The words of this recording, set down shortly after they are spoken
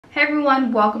Hey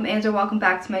everyone, welcome or welcome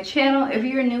back to my channel. If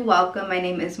you're new, welcome. My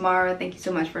name is Mara. Thank you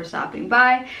so much for stopping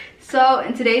by. So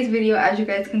in today's video, as you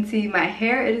guys can see, my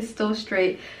hair, it is still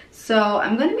straight. So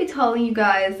I'm going to be telling you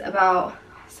guys about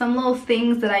some little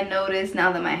things that I noticed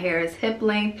now that my hair is hip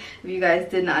length. If you guys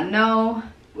did not know,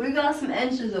 we got some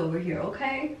inches over here,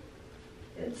 okay?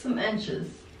 It's some inches.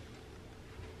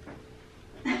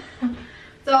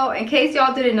 So in case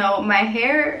y'all didn't know, my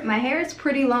hair is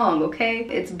pretty long, okay?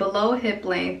 It's below hip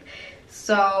length.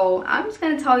 So I'm just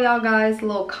gonna tell y'all guys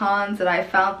little cons that I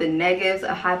found, the negatives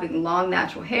of having long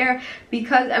natural hair,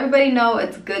 because everybody know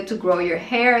it's good to grow your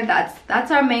hair.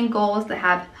 That's our main goal, is to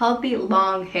have healthy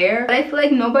long hair. But I feel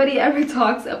like nobody ever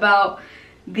talks about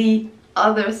the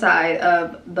other side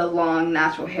of the long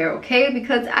natural hair, okay?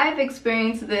 Because I've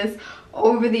experienced this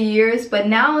over the years, but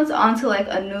now it's on to like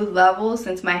a new level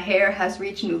since my hair has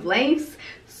reached new lengths.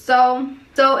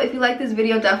 So if you like this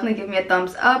video, definitely give me a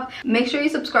thumbs up. Make sure you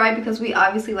subscribe because we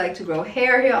obviously like to grow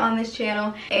hair here on this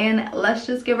channel, and let's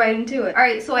just get right into it. All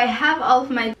right, so I have all of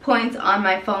my points on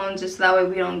my phone just so that way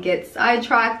we don't get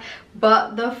sidetracked.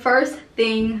 But the first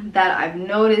thing that I've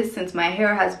noticed since my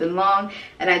hair has been long,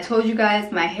 and I told you guys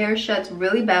my hair sheds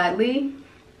really badly,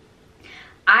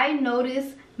 I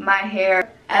notice my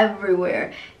hair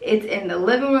everywhere. It's in the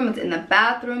living room, it's in the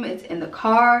bathroom, it's in the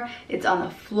car, it's on the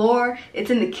floor, it's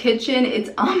in the kitchen, it's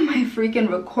on my freaking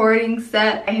recording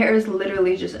set. My hair is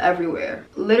literally just everywhere.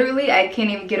 Literally, I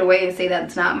can't even get away and say that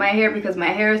it's not my hair, because my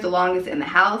hair is the longest in the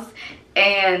house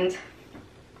and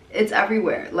it's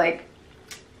everywhere. Like,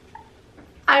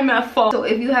 I'm at fault. So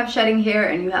if you have shedding hair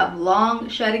and you have long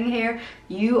shedding hair,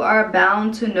 you are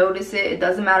bound to notice it. It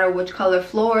doesn't matter which color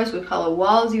floors, which color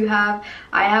walls you have.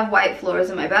 I have white floors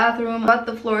in my bathroom, but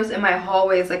the floors in my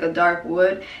hallway is like a dark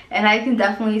wood, and I can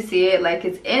definitely see it. Like,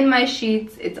 it's in my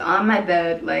sheets, it's on my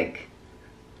bed, like,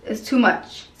 it's too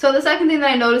much. So the second thing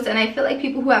that I noticed, and I feel like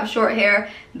people who have short hair,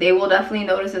 they will definitely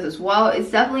notice this as well.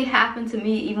 It's definitely happened to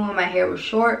me even when my hair was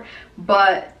short,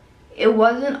 but it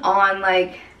wasn't on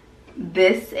like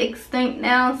this extent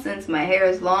now since my hair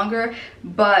is longer.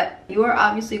 But you are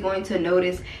obviously going to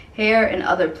notice hair in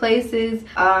other places.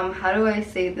 How do I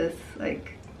say this?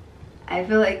 Like, I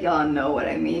feel like y'all know what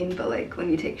I mean, but like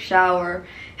when you take a shower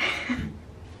you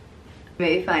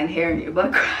may find hair in your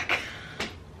butt crack.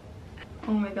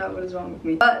 Oh my god, what is wrong with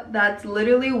me? But that's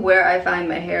literally where I find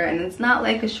my hair, and it's not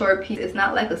like a short piece, it's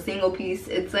not like a single piece,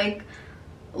 it's like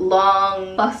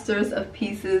long clusters of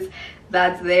pieces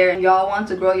that's there. Y'all want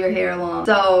to grow your hair long,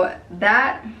 so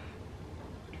that's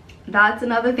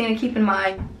another thing to keep in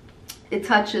mind. It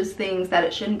touches things that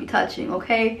it shouldn't be touching,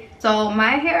 okay? So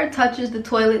my hair touches the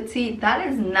toilet seat. That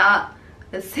is not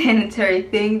a sanitary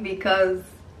thing, because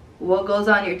what goes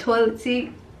on your toilet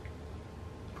seat,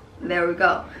 there we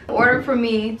go. In order for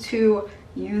me to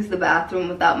use the bathroom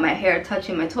without my hair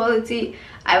touching my toilet seat,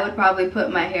 I would probably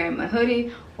put my hair in my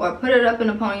hoodie or put it up in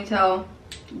a ponytail,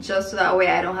 just so that way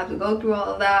I don't have to go through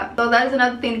all of that. So that is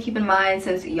another thing to keep in mind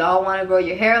since y'all want to grow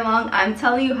your hair long. I'm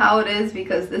telling you how it is,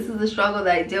 because this is the struggle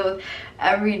that I deal with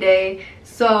every day.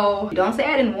 So don't say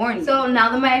I didn't warn you. So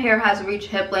now that my hair has reached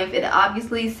hip length, it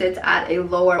obviously sits at a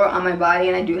lower on my body,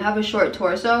 and I do have a short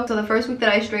torso. So the first week that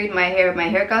I straightened my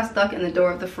hair got stuck in the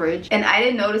door of the fridge, and I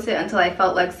didn't notice it until I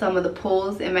felt like some of the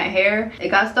pulls in my hair. It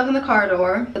got stuck in the car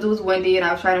door because it was windy and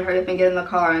I was trying to hurry up and get in the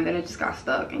car, and then it just got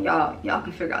stuck, and y'all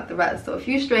can figure out the rest. So I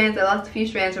lost a few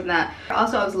strands from that.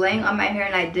 Also, I was laying on my hair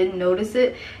and I didn't notice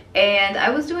it, and I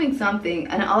was doing something,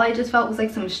 and all I just felt was like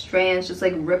some strands just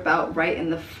like rip out right in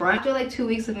the front. After like 2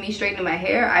 weeks of me straightening my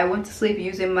hair, I went to sleep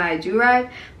using my do-rag,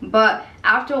 but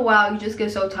after a while you just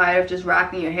get so tired of just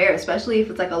racking your hair, especially if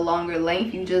it's like a longer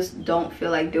length. You just don't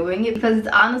feel like doing it because it's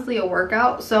honestly a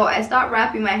workout. So I stopped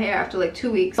wrapping my hair after like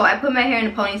 2 weeks. So I put my hair in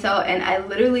a ponytail, and I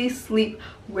literally sleep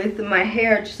with my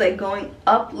hair just like going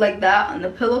up like that on the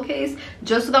pillowcase,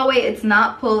 just so that way it's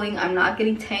not pulling, I'm not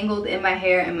getting tangled in my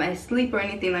hair in my sleep or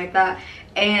anything like that,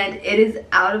 and it is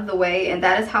out of the way. And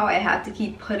that is how I have to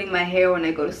keep putting my hair when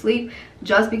I go to sleep,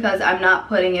 just because I'm not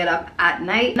putting it up at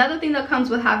night. Another thing that comes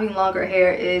with having longer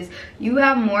hair is you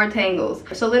have more tangles.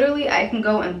 So literally I can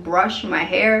go and brush my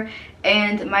hair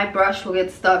and my brush will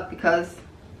get stuck because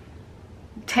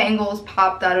tangles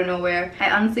popped out of nowhere.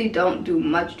 I honestly don't do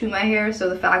much to my hair, so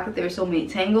the fact that there's so many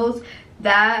tangles,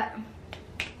 that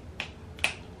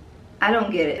I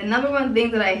don't get it. The number one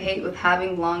thing that I hate with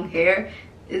having long hair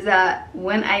is that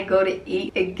when I go to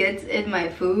eat, it gets in my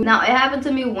food. Now, it happened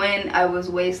to me when I was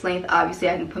waist length. Obviously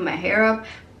I can put my hair up,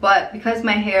 but because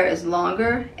my hair is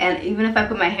longer, and even if I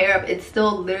put my hair up, it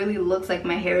still literally looks like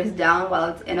my hair is down while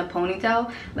it's in a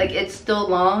ponytail. Like, it's still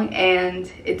long and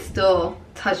it still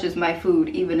touches my food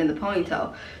even in the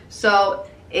ponytail. So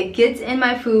it gets in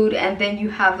my food, and then you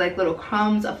have like little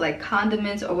crumbs of like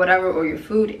condiments or whatever, or your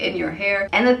food in your hair.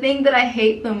 And the thing that I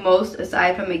hate the most,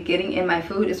 aside from it getting in my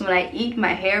food, is when I eat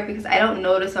my hair, because I don't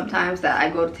notice sometimes that I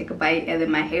go to take a bite and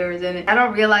then my hair is in it. I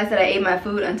don't realize that I ate my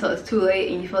food until it's too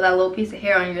late, and you feel that little piece of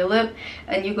hair on your lip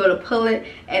and you go to pull it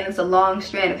and it's a long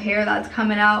strand of hair that's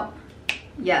coming out.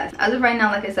 Yes, as of right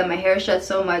now, like I said, my hair sheds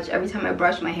so much. Every time I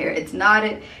brush my hair, it's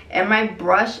knotted, and my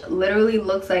brush literally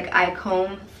looks like I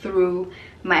comb through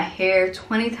my hair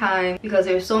 20 times because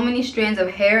there's so many strands of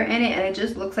hair in it, and it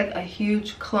just looks like a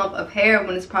huge clump of hair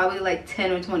when it's probably like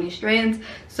 10 or 20 strands.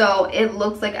 So it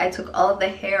looks like I took all of the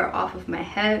hair off of my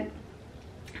head.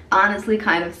 Honestly,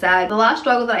 kind of sad. The last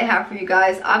struggle that I have for you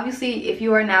guys, obviously if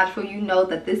you are natural, you know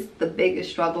that this is the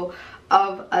biggest struggle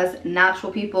of us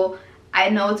natural people. I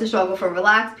know it's a struggle for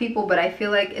relaxed people, but I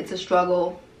feel like it's a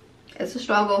struggle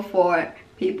for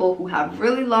people who have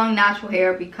really long natural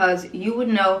hair, because you would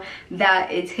know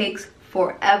that it takes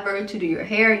forever to do your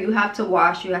hair. You have to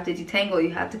wash, you have to detangle, you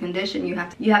have to condition, you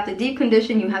have to deep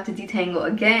condition, you have to detangle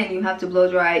again, you have to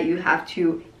blow dry it, you have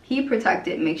to heat protect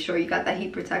it, make sure you got that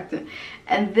heat protectant,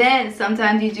 and then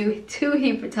sometimes you do 2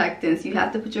 heat protectants. You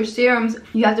have to put your serums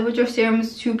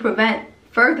to prevent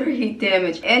further heat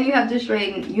damage, and you have to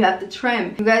straighten, you have to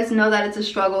trim. You guys know that it's a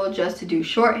struggle just to do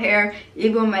short hair.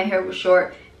 Even when my hair was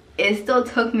short, it still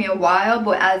took me a while,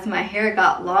 but as my hair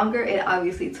got longer, it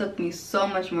obviously took me so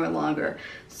much more longer.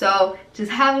 So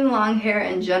just having long hair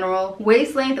in general,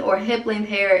 waist length or hip length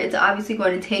hair, it's obviously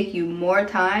going to take you more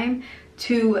time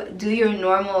to do your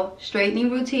normal straightening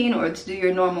routine or to do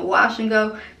your normal wash and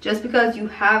go, just because you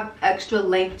have extra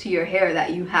length to your hair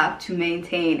that you have to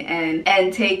maintain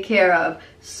and take care of.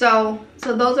 So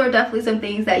those are definitely some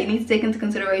things that you need to take into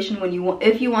consideration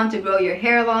if you want to grow your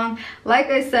hair long. Like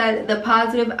I said, the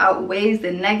positive outweighs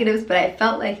the negatives, but I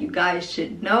felt like you guys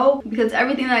should know, because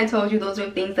everything that I told you, those are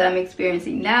things that I'm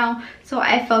experiencing now. So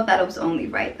I felt that it was only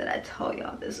right that I tell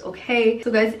y'all this, okay?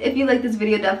 So guys, if you like this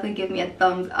video, definitely give me a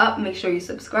thumbs up. Make sure you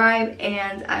subscribe,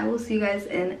 and I will see you guys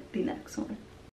in the next one.